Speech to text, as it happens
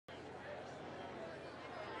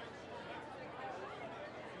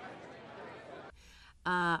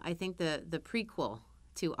I think the prequel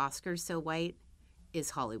to Oscars So White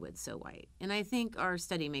is Hollywood So White. And I think our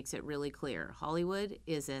study makes it really clear. Hollywood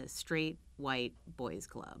is a straight white boys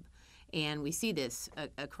club. And we see this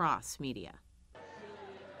across media.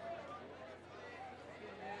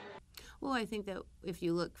 Well, I think that if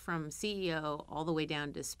you look from CEO all the way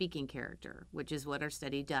down to speaking character, which is what our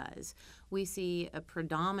study does, we see a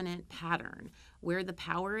predominant pattern. Where the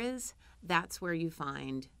power is, that's where you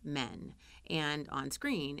find men. And on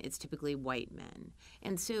screen, it's typically white men.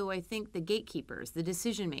 And so I think the gatekeepers, the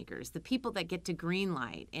decision makers, the people that get to green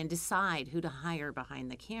light and decide who to hire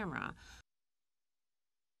behind the camera,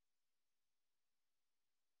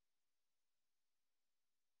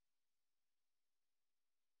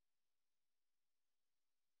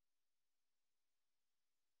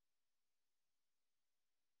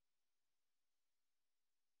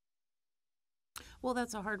 well,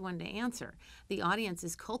 that's a hard one to answer. The audience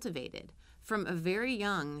is cultivated from a very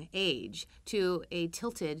young age to a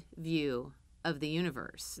tilted view of the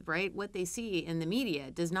universe, right? What they see in the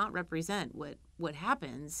media does not represent what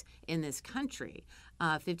happens in this country.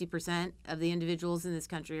 50% of the individuals in this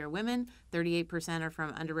country are women, 38% are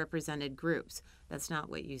from underrepresented groups. That's not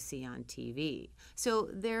what you see on TV. So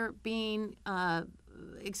they're being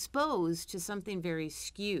exposed to something very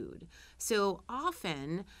skewed. So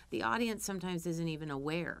often the audience sometimes isn't even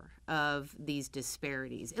aware of these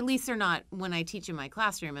disparities. At least they're not when I teach in my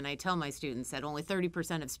classroom and I tell my students that only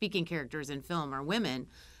 30% of speaking characters in film are women.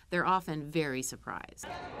 They're often very surprised.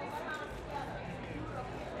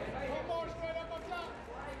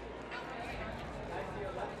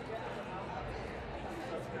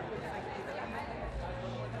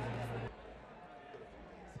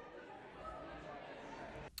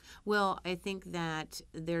 Well, I think that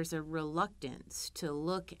there's a reluctance to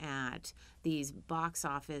look at these box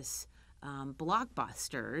office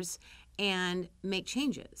blockbusters and make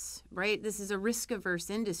changes, right? This is a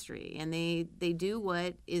risk-averse industry, and they do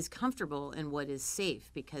what is comfortable and what is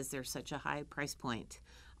safe because there's such a high price point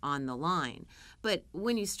on the line. But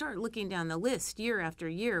when you start looking down the list year after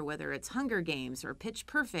year, whether it's Hunger Games or Pitch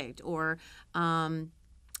Perfect or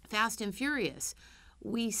Fast and Furious,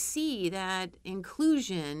 we see that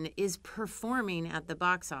inclusion is performing at the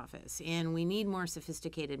box office, and we need more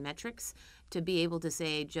sophisticated metrics to be able to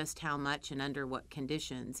say just how much and under what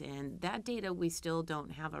conditions. And that data we still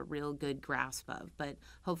don't have a real good grasp of, but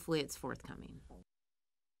hopefully it's forthcoming.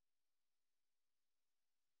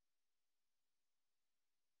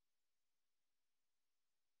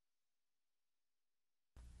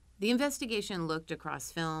 The investigation looked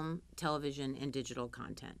across film, television, and digital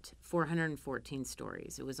content, 414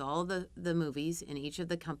 stories. It was all the movies in each of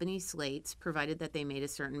the company slates, provided that they made a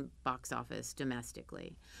certain box office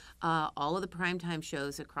domestically. All of the primetime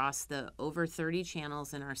shows across the over 30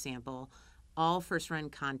 channels in our sample, all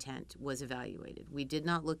first-run content was evaluated. We did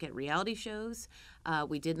not look at reality shows.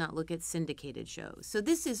 We did not look at syndicated shows. So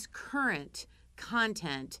this is current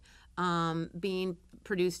content being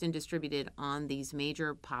produced and distributed on these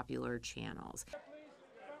major popular channels.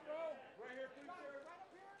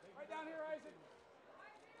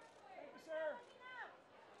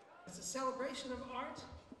 It's a celebration of art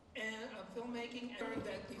and of filmmaking, and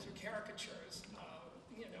that these are caricatures,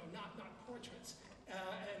 not portraits.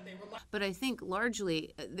 And they were. But I think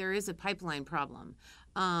largely there is a pipeline problem,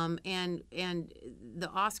 and the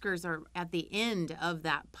Oscars are at the end of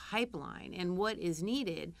that pipeline. And what is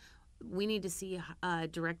needed? We need to see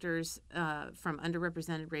directors from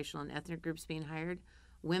underrepresented racial and ethnic groups being hired,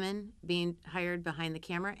 women being hired behind the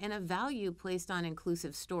camera, and a value placed on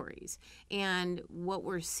inclusive stories. And what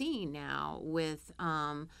we're seeing now with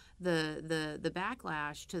the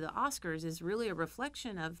backlash to the Oscars is really a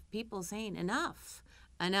reflection of people saying enough.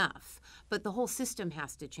 But the whole system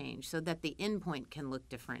has to change so that the endpoint can look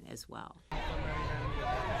different as well.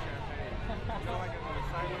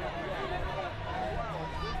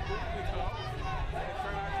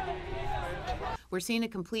 We're seeing a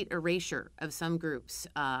complete erasure of some groups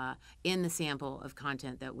in the sample of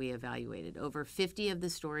content that we evaluated. Over 50 of the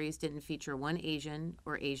stories didn't feature one Asian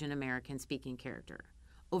or Asian American speaking character.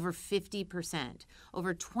 Over 50%.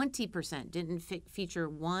 Over 20% didn't feature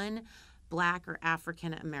one Black or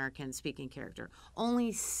African American speaking character.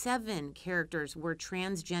 Only 7 characters were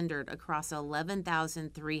transgendered across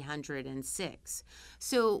 11,306.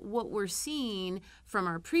 So what we're seeing from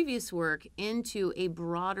our previous work into a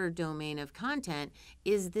broader domain of content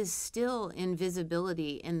is this still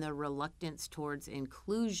invisibility in the reluctance towards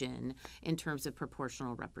inclusion in terms of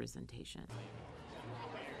proportional representation.